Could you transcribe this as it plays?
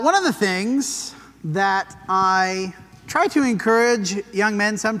One of the things that I try to encourage young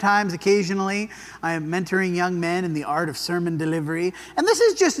men sometimes, occasionally, I am mentoring young men in the art of sermon delivery. And this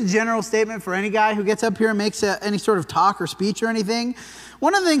is just a general statement for any guy who gets up here and makes any sort of talk or speech or anything.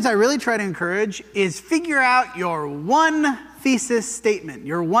 One of the things I really try to encourage is figure out your one thesis statement,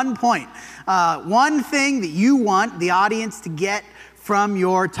 your one point, one thing that you want the audience to get from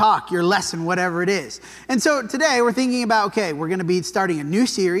your talk, your lesson, whatever it is. And so today we're thinking about, okay, we're going to be starting a new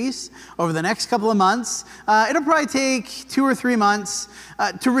series over the next couple of months. It'll probably take 2 or 3 months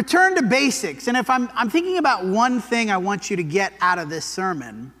to return to basics. And if I'm thinking about one thing I want you to get out of this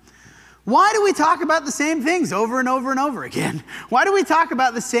sermon, why do we talk about the same things over and over and over again? Why do we talk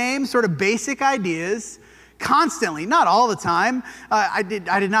about the same sort of basic ideas constantly? Not all the time. I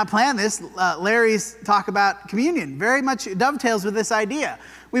did not plan this. Larry's talk about communion very much dovetails with this idea.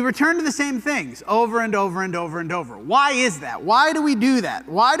 We return to the same things over and over and over and over. Why is that? Why do we do that?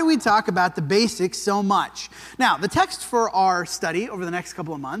 Why do we talk about the basics so much? Now, the text for our study over the next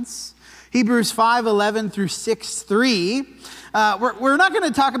couple of months, Hebrews 5:11 through 6:3. We're not going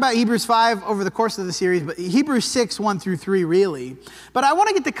to talk about Hebrews 5 over the course of the series, but Hebrews 6, 1 through 3 really. But I want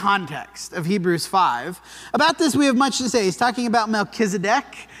to get the context of Hebrews 5. About this we have much to say. He's talking about Melchizedek,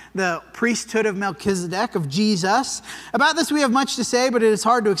 the priesthood of Melchizedek, of Jesus. About this we have much to say, but it is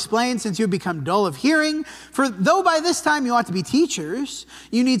hard to explain since you have become dull of hearing. For though by this time you ought to be teachers,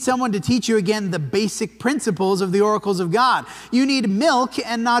 you need someone to teach you again the basic principles of the oracles of God. You need milk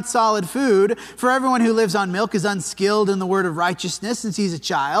and not solid food, for everyone who lives on milk is unskilled in the word of righteousness since he's a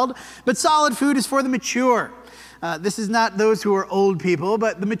child, but solid food is for the mature. This is not those who are old people,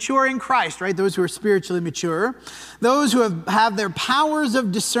 but the mature in Christ, right? Those who are spiritually mature. Those who have their powers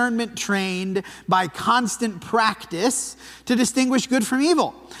of discernment trained by constant practice to distinguish good from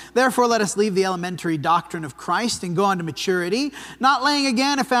evil. Therefore, let us leave the elementary doctrine of Christ and go on to maturity, not laying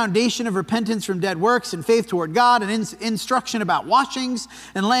again a foundation of repentance from dead works and faith toward God and instruction about washings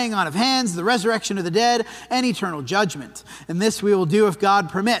and laying on of hands, the resurrection of the dead, and eternal judgment. And this we will do if God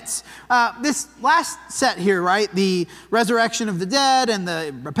permits. This last set here, right? The resurrection of the dead and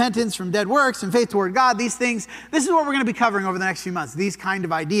the repentance from dead works and faith toward God, these things, this is what we're going to be covering over the next few months, these kind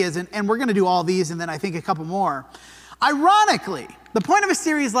of ideas. And we're going to do all these and then I think a couple more. Ironically, the point of a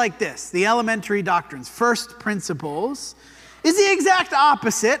series like this, the elementary doctrines, first principles, is the exact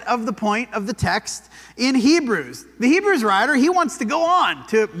opposite of the point of the text in Hebrews. The Hebrews writer, he wants to go on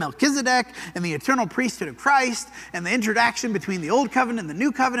to Melchizedek and the eternal priesthood of Christ and the interaction between the old covenant and the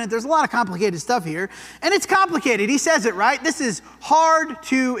new covenant. There's a lot of complicated stuff here. And it's complicated. He says it, right? This is hard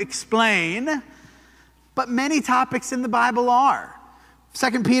to explain, but many topics in the Bible are.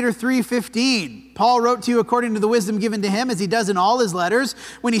 2 Peter 3:15, Paul wrote to you according to the wisdom given to him, as he does in all his letters.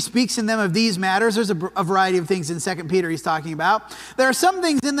 When he speaks in them of these matters, there's a variety of things in 2 Peter he's talking about. There are some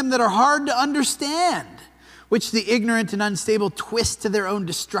things in them that are hard to understand, which the ignorant and unstable twist to their own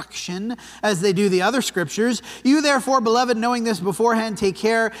destruction, as they do the other scriptures. You therefore, beloved, knowing this beforehand, take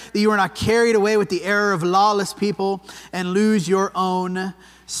care that you are not carried away with the error of lawless people and lose your own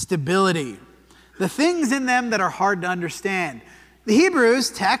stability. The things in them that are hard to understand. The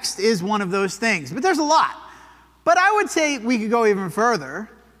Hebrews text is one of those things, but there's a lot. But I would say we could go even further.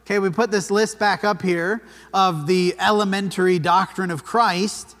 Okay, we put this list back up here of the elementary doctrine of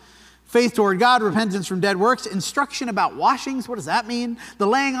Christ. Faith toward God, repentance from dead works, instruction about washings, what does that mean? The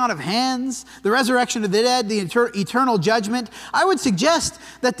laying on of hands, the resurrection of the dead, the eternal judgment. I would suggest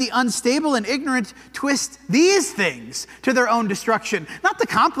that the unstable and ignorant twist these things to their own destruction. Not the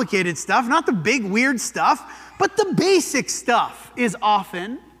complicated stuff, not the big weird stuff, but the basic stuff is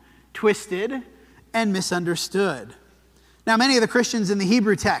often twisted and misunderstood. Now, many of the Christians in the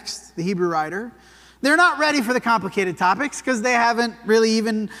Hebrew text, the Hebrew writer, they're not ready for the complicated topics because they haven't really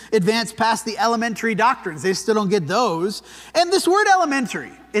even advanced past the elementary doctrines. They still don't get those. And this word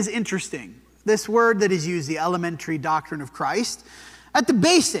elementary is interesting. This word that is used, the elementary doctrine of Christ, at the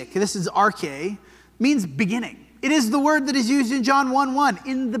basic, this is arche, means beginning. It is the word that is used in John 1:1.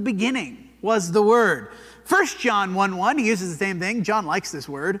 In the beginning was the word. 1 John 1:1, he uses the same thing. John likes this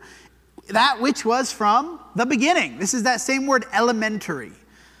word. That which was from the beginning. This is that same word, elementary.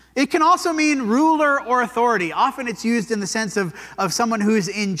 It can also mean ruler or authority. Often it's used in the sense of someone who is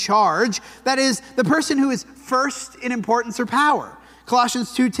in charge. That is, the person who is first in importance or power.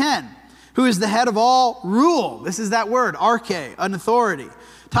 Colossians 2:10, who is the head of all rule. This is that word, arche, an authority.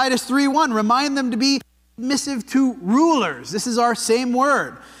 Titus 3:1, remind them to be submissive to rulers. This is our same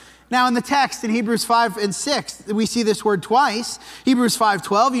word. Now in the text in Hebrews 5 and 6, we see this word twice. Hebrews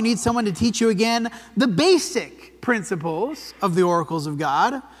 5:12, you need someone to teach you again the basic principles of the oracles of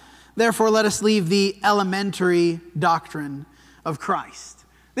God. Therefore, let us leave the elementary doctrine of Christ.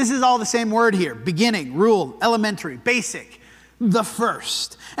 This is all the same word here: beginning, rule, elementary, basic, the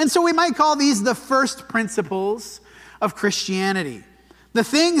first. And so we might call these the first principles of Christianity. The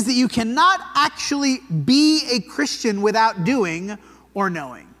things that you cannot actually be a Christian without doing or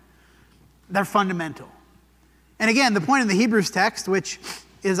knowing. They're fundamental. And again, the point in the Hebrews text, which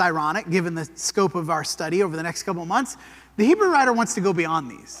is ironic given the scope of our study over the next couple of months, the Hebrew writer wants to go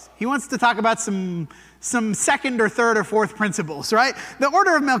beyond these. He wants to talk about some second or third or fourth principles, right? The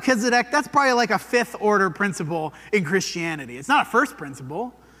order of Melchizedek, that's probably like a fifth order principle in Christianity. It's not a first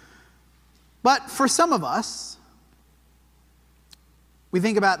principle. But for some of us, we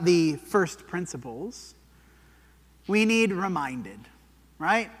think about the first principles, we need reminded,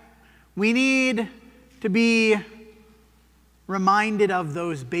 right? We need to be reminded of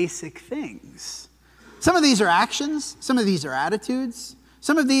those basic things. Some of these are actions, some of these are attitudes,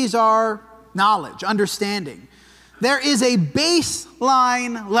 some of these are knowledge, understanding. There is a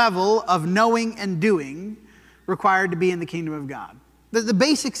baseline level of knowing and doing required to be in the kingdom of God. The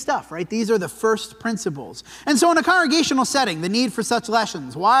basic stuff, right? These are the first principles. And so in a congregational setting, the need for such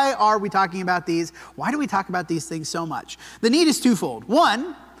lessons. Why are we talking about these? Why do we talk about these things so much? The need is twofold.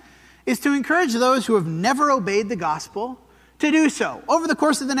 One is to encourage those who have never obeyed the gospel to do so over the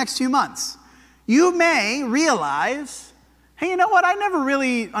course of the next few months. You may realize, hey, you know what? I never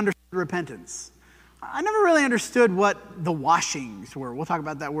really understood repentance. I never really understood what the washings were. We'll talk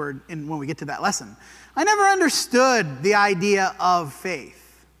about that word when we get to that lesson. I never understood the idea of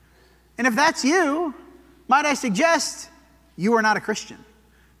faith. And if that's you, might I suggest you are not a Christian,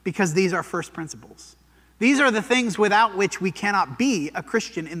 because these are first principles. These are the things without which we cannot be a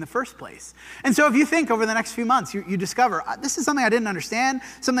Christian in the first place. And so if you think over the next few months, you discover, this is something I didn't understand,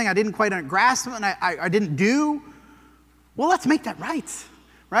 something I didn't quite grasp, and I didn't do, well, let's make that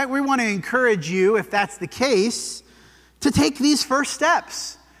right? We want to encourage you, if that's the case, to take these first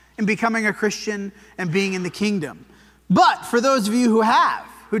steps in becoming a Christian and being in the kingdom. But for those of you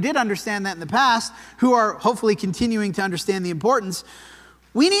who did understand that in the past, who are hopefully continuing to understand the importance,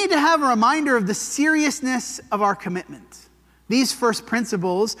 we need to have a reminder of the seriousness of our commitment. These first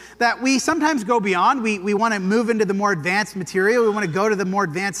principles that we sometimes go beyond. We want to move into the more advanced material. We want to go to the more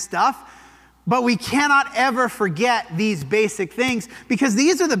advanced stuff. But we cannot ever forget these basic things, because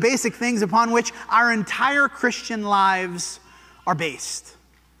these are the basic things upon which our entire Christian lives are based.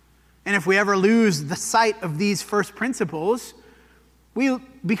 And if we ever lose the sight of these first principles, we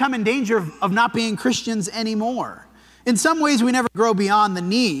become in danger of not being Christians anymore. In some ways, we never grow beyond the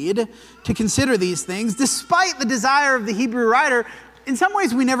need to consider these things, despite the desire of the Hebrew writer. In some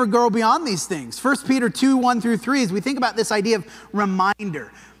ways, we never grow beyond these things. 1 Peter 2, 1 through 3, as we think about this idea of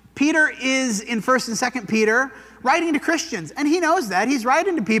reminder. Peter is, in 1 and 2 Peter, writing to Christians, and he knows that. He's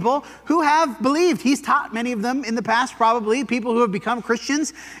writing to people who have believed. He's taught many of them in the past, probably, people who have become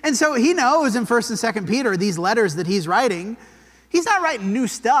Christians. And so he knows in 1 and 2 Peter, these letters that he's writing, he's not writing new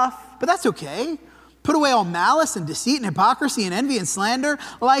stuff, but that's okay. Put away all malice and deceit and hypocrisy and envy and slander.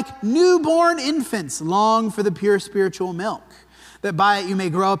 Like newborn infants, long for the pure spiritual milk, that by it you may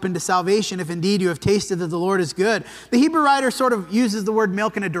grow up into salvation, if indeed you have tasted that the Lord is good. The Hebrew writer sort of uses the word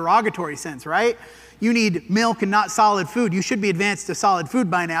milk in a derogatory sense, right? You need milk and not solid food. You should be advanced to solid food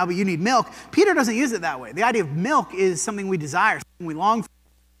by now, but you need milk. Peter doesn't use it that way. The idea of milk is something we desire, something we long for.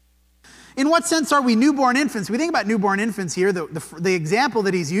 In what sense are we newborn infants? We think about newborn infants here, the example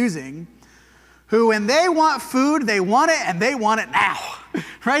that he's using, who when they want food, they want it, and they want it now,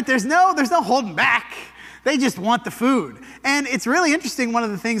 right? There's no holding back. They just want the food. And it's really interesting. One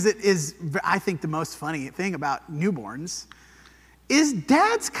of the things that is, I think, the most funny thing about newborns is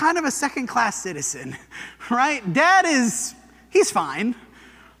dad's kind of a second-class citizen, right? He's fine,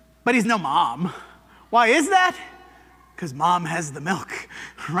 but he's no mom. Why is that? Because mom has the milk,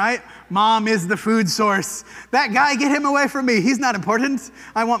 right? Mom is the food source. That guy, get him away from me. He's not important.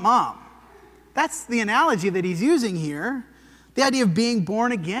 I want mom. That's the analogy that he's using here. The idea of being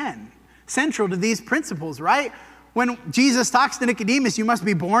born again, central to these principles, right? When Jesus talks to Nicodemus, you must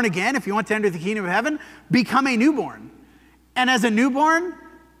be born again if you want to enter the kingdom of heaven. Become a newborn. And as a newborn,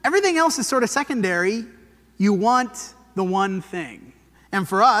 everything else is sort of secondary. You want the one thing. And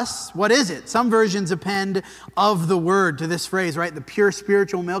for us, what is it? Some versions append of the word to this phrase, right? The pure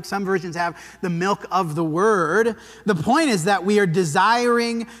spiritual milk. Some versions have the milk of the word. The point is that we are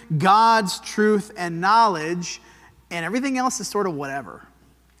desiring God's truth and knowledge, and everything else is sort of whatever.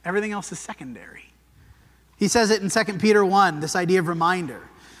 Everything else is secondary. He says it in 2 Peter 1, this idea of reminder.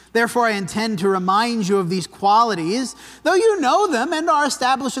 Therefore, I intend to remind you of these qualities, though you know them and are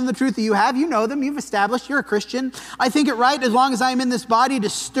established in the truth that you have. You know them, you've established, you're a Christian. I think it right, as long as I am in this body, to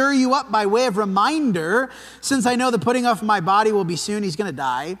stir you up by way of reminder, since I know the putting off of my body will be soon. He's going to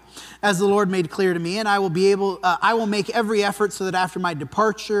die, as the Lord made clear to me, and I will make every effort so that after my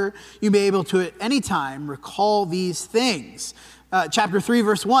departure, you may be able to at any time recall these things. Chapter 3,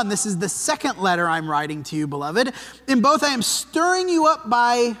 verse 1, this is the second letter I'm writing to you, beloved. In both I am stirring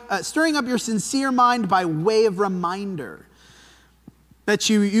up your sincere mind by way of reminder, that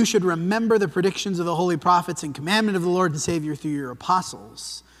you should remember the predictions of the holy prophets and commandment of the Lord and Savior through your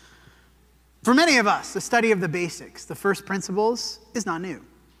apostles. For many of us, the study of the basics, the first principles, is not new.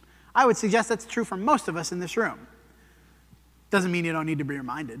 I would suggest that's true for most of us in this room. Doesn't mean you don't need to be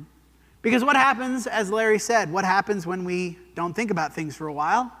reminded. Because what happens, as Larry said, what happens when we don't think about things for a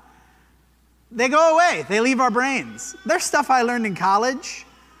while? They go away. They leave our brains. There's stuff I learned in college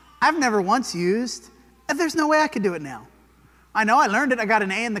I've never once used, and there's no way I could do it now. I know I learned it. I got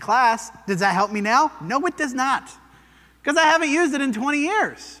an A in the class. Does that help me now? No, it does not. Because I haven't used it in 20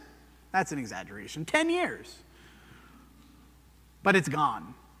 years. That's an exaggeration. 10 years. But it's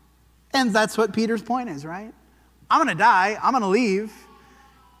gone. And that's what Peter's point is, right? I'm going to die. I'm going to leave.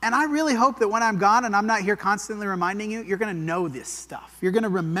 And I really hope that when I'm gone and I'm not here constantly reminding you, you're going to know this stuff. You're going to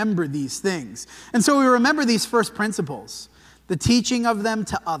remember these things. And so we remember these first principles, the teaching of them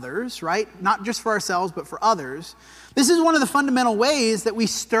to others, right? Not just for ourselves, but for others. This is one of the fundamental ways that we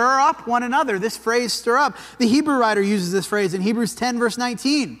stir up one another. This phrase, stir up. The Hebrew writer uses this phrase in Hebrews 10, verse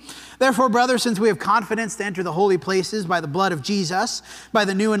 19. Therefore, brothers, since we have confidence to enter the holy places by the blood of Jesus, by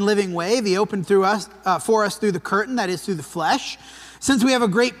the new and living way, the open for us through the curtain, that is through the flesh, since we have a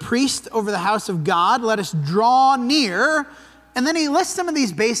great priest over the house of God, let us draw near. And then he lists some of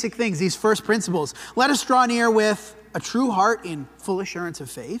these basic things, these first principles. Let us draw near with a true heart in full assurance of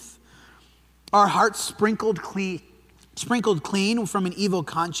faith, our hearts sprinkled clean from an evil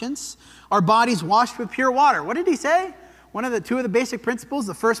conscience, our bodies washed with pure water. What did he say? Two of the basic principles,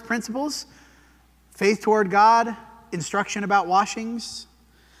 the first principles, faith toward God, instruction about washings.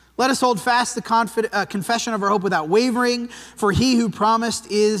 Let us hold fast the confession of our hope without wavering, for he who promised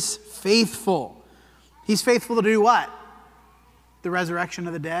is faithful. He's faithful to do what? The resurrection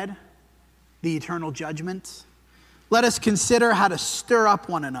of the dead, the eternal judgment. Let us consider how to stir up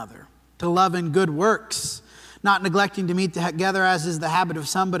one another to love and good works, not neglecting to meet together as is the habit of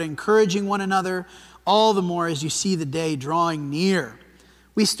some, but encouraging one another all the more as you see the day drawing near.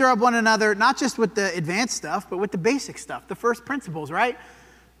 We stir up one another, not just with the advanced stuff, but with the basic stuff, the first principles, right?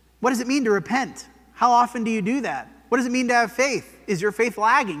 What does it mean to repent? How often do you do that? What does it mean to have faith? Is your faith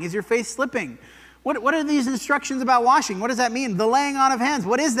lagging? Is your faith slipping? What are these instructions about washing? What does that mean? The laying on of hands,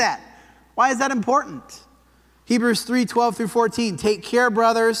 what is that? Why is that important? Hebrews 3:12 through 14. Take care,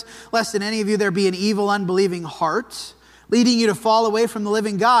 brothers, lest in any of you there be an evil, unbelieving heart, leading you to fall away from the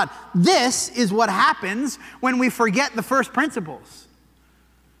living God. This is what happens when we forget the first principles.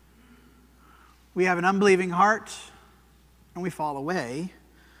 We have an unbelieving heart and we fall away.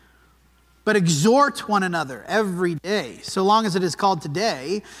 But exhort one another every day, so long as it is called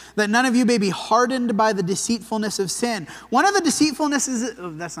today, that none of you may be hardened by the deceitfulness of sin. One of the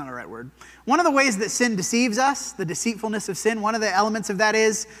deceitfulnesses, that's not a right word. One of the ways that sin deceives us, the deceitfulness of sin, one of the elements of that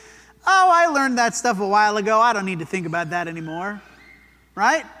is, I learned that stuff a while ago. I don't need to think about that anymore,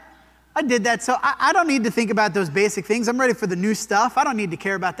 right? I did that, so I don't need to think about those basic things. I'm ready for the new stuff. I don't need to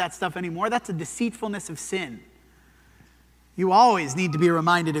care about that stuff anymore. That's a deceitfulness of sin. You always need to be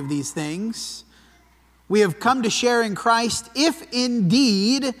reminded of these things. We have come to share in Christ if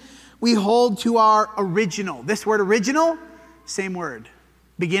indeed we hold to our original. This word original, same word.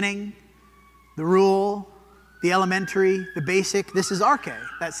 Beginning, the rule, the elementary, the basic. This is arche,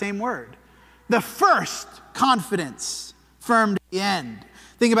 that same word. The first confidence, firm to the end.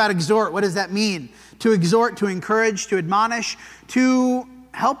 Think about exhort. What does that mean? To exhort, to encourage, to admonish, to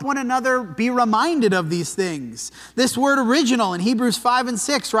help one another be reminded of these things. This word original in Hebrews 5 and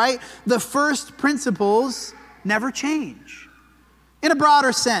 6, right? The first principles never change. In a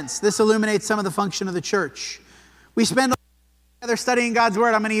broader sense, this illuminates some of the function of the church. We spend together studying God's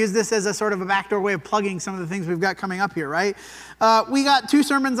word. I'm going to use this as a sort of a backdoor way of plugging some of the things we've got coming up here, right? We got 2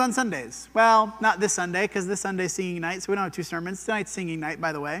 sermons on Sundays. Well, not this Sunday, because this Sunday's singing night, so we don't have 2 sermons. Tonight's singing night,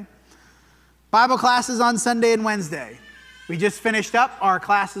 by the way. Bible classes on Sunday and Wednesday. We just finished up our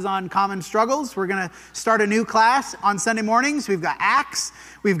classes on common struggles. We're going to start a new class on Sunday mornings. We've got Acts.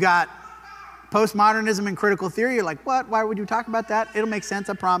 We've got postmodernism and critical theory. You're like, what? Why would you talk about that? It'll make sense,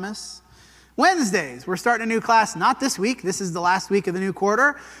 I promise. Wednesdays, we're starting a new class. Not this week. This is the last week of the new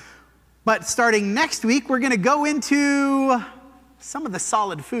quarter. But starting next week, we're going to go into some of the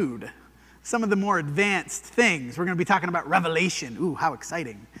solid food, some of the more advanced things. We're going to be talking about Revelation. Ooh, how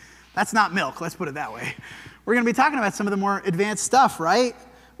exciting. That's not milk, let's put it that way. We're going to be talking about some of the more advanced stuff, right?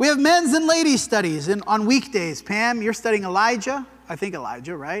 We have men's and ladies studies on weekdays. Pam, you're studying Elijah,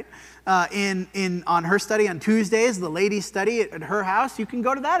 right? On her study on Tuesdays, the ladies study at her house. You can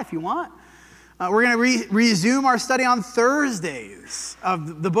go to that if you want. We're going to resume our study on Thursdays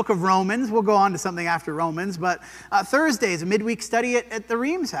of the book of Romans. We'll go on to something after Romans, but Thursdays, a midweek study at the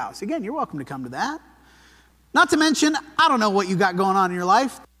Reams house. Again, you're welcome to come to that. Not to mention, I don't know what you got going on in your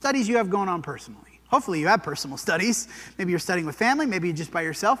life, studies you have going on personally. Hopefully you have personal studies. Maybe you're studying with family, maybe you're just by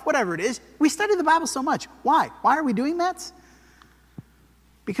yourself, whatever it is. We study the Bible so much. Why? Why are we doing that?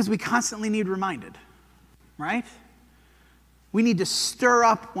 Because we constantly need reminded, right? We need to stir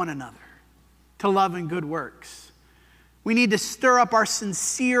up one another to love and good works. We need to stir up our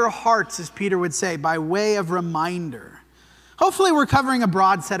sincere hearts, as Peter would say, by way of reminder. Hopefully we're covering a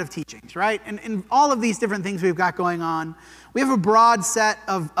broad set of teachings, right? And all of these different things we've got going on, we have a broad set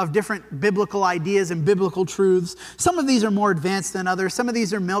of different biblical ideas and biblical truths. Some of these are more advanced than others. Some of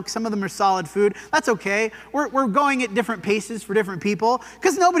these are milk. Some of them are solid food. That's okay. We're going at different paces for different people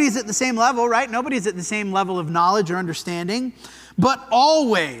because nobody's at the same level, right? Nobody's at the same level of knowledge or understanding. But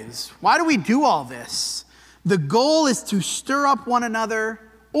always, why do we do all this? The goal is to stir up one another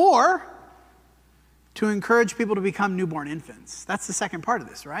or to encourage people to become newborn infants. That's the second part of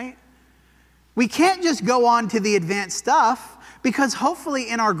this, right? We can't just go on to the advanced stuff because hopefully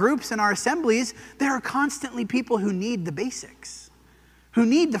in our groups and our assemblies, there are constantly people who need the basics, who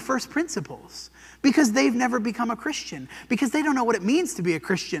need the first principles because they've never become a Christian, because they don't know what it means to be a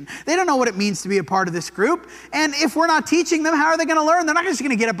Christian. They don't know what it means to be a part of this group. And if we're not teaching them, how are they going to learn? They're not just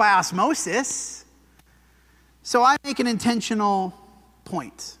going to get it by osmosis. So I make an intentional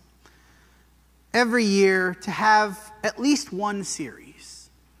point every year to have at least one series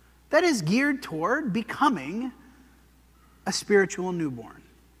that is geared toward becoming a spiritual newborn,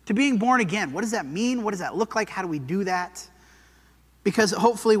 to being born again. What does that mean? What does that look like? How do we do that? Because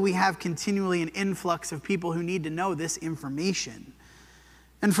hopefully we have continually an influx of people who need to know this information.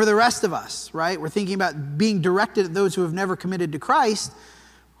 And for the rest of us, right, we're thinking about being directed at those who have never committed to Christ.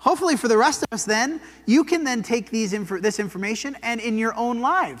 Hopefully for the rest of us then, you can then take this information and in your own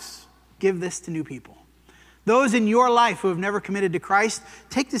lives, give this to new people. Those in your life who have never committed to Christ,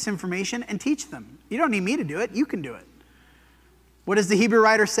 take this information and teach them. You don't need me to do it. You can do it. What does the Hebrew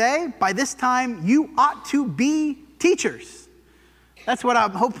writer say? By this time, you ought to be teachers. That's what I'm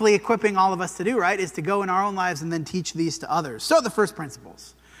hopefully equipping all of us to do, right? Is to go in our own lives and then teach these to others. So the first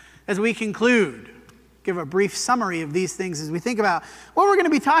principles. As we conclude, give a brief summary of these things as we think about what we're going to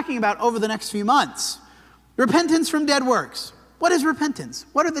be talking about over the next few months. Repentance from dead works. What is repentance?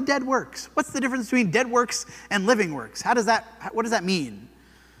 What are the dead works? What's the difference between dead works and living works? What does that mean?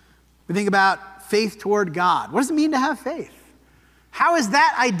 We think about faith toward God. What does it mean to have faith? How has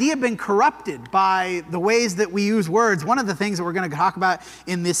that idea been corrupted by the ways that we use words? One of the things that we're going to talk about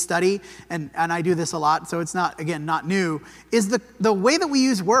in this study, and I do this a lot, so it's not new, is the way that we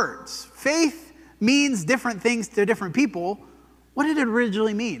use words. Faith means different things to different people. What did it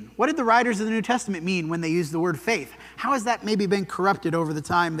originally mean? What did the writers of the New Testament mean when they used the word faith? How has that maybe been corrupted over the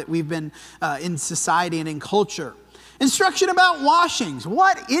time that we've been in society and in culture? Instruction about washings.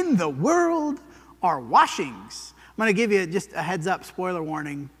 What in the world are washings? I'm going to give you just a heads up, spoiler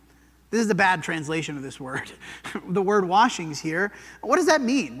warning. This is a bad translation of this word. The word washings here. What does that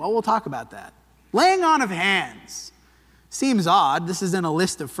mean? Well, we'll talk about that. Laying on of hands. Seems odd. This is in a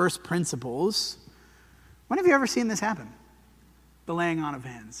list of first principles. When have you ever seen this happen? The laying on of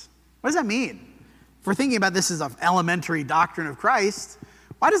hands. What does that mean? If we're thinking about this as an elementary doctrine of Christ,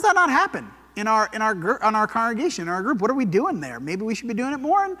 why does that not happen in our congregation, in our group? What are we doing there? Maybe we should be doing it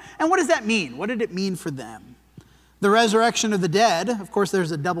more. And what does that mean? What did it mean for them? The resurrection of the dead. Of course,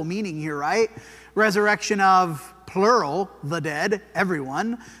 there's a double meaning here, right? Resurrection of plural, the dead,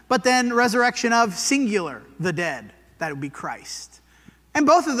 everyone. But then resurrection of singular, the dead. That would be Christ. And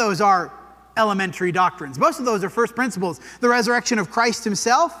both of those are elementary doctrines. Both of those are first principles. The resurrection of Christ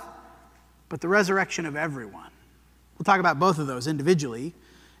himself, but the resurrection of everyone. We'll talk about both of those individually.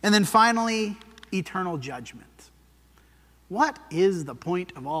 And then finally, eternal judgment. What is the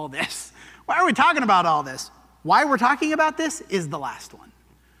point of all this? Why are we talking about all this? Why we're talking about this is the last one.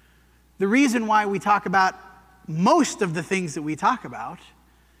 The reason why we talk about most of the things that we talk about,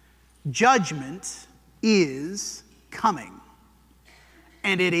 judgment is coming.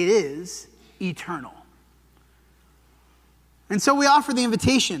 And it is eternal. And so we offer the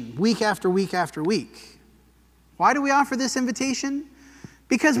invitation week after week after week. Why do we offer this invitation?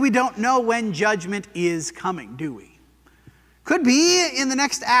 Because we don't know when judgment is coming, do we? Could be in the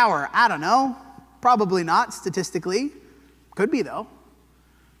next hour. I don't know. Probably not statistically. Could be though.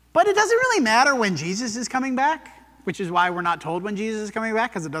 But it doesn't really matter when Jesus is coming back, which is why we're not told when Jesus is coming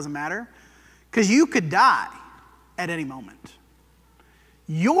back, because it doesn't matter. Because you could die at any moment.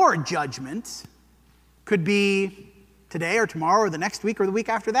 Your judgment could be today or tomorrow or the next week or the week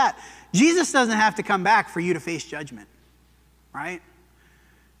after that. Jesus doesn't have to come back for you to face judgment, right?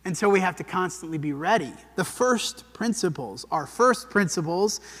 And so we have to constantly be ready. The first principles are first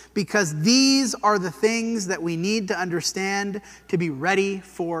principles because these are the things that we need to understand to be ready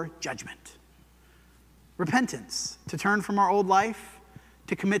for judgment. Repentance, to turn from our old life,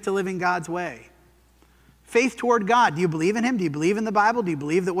 to commit to living God's way. Faith toward God. Do you believe in him? Do you believe in the Bible? Do you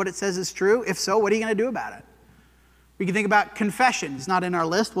believe that what it says is true? If so, what are you going to do about it? We can think about confession. It's not in our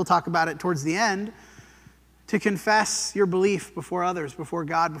list. We'll talk about it towards the end. To confess your belief before others, before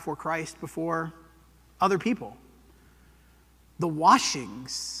God, before Christ, before other people. The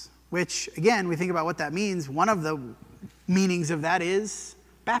washings, which, again, we think about what that means. One of the meanings of that is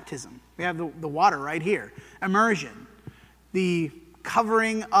baptism. We have the water right here. Immersion. The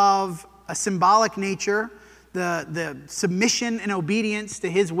covering of a symbolic nature, the submission and obedience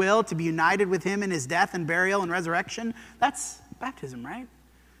to his will, to be united with him in his death and burial and resurrection. That's baptism, right?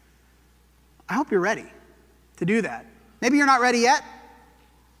 I hope you're ready to do that. Maybe you're not ready yet.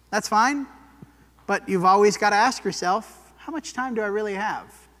 That's fine. But you've always got to ask yourself, how much time do I really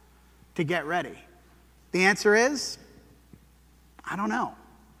have to get ready? The answer is, I don't know.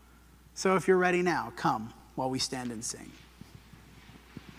 So if you're ready now, come while we stand and sing.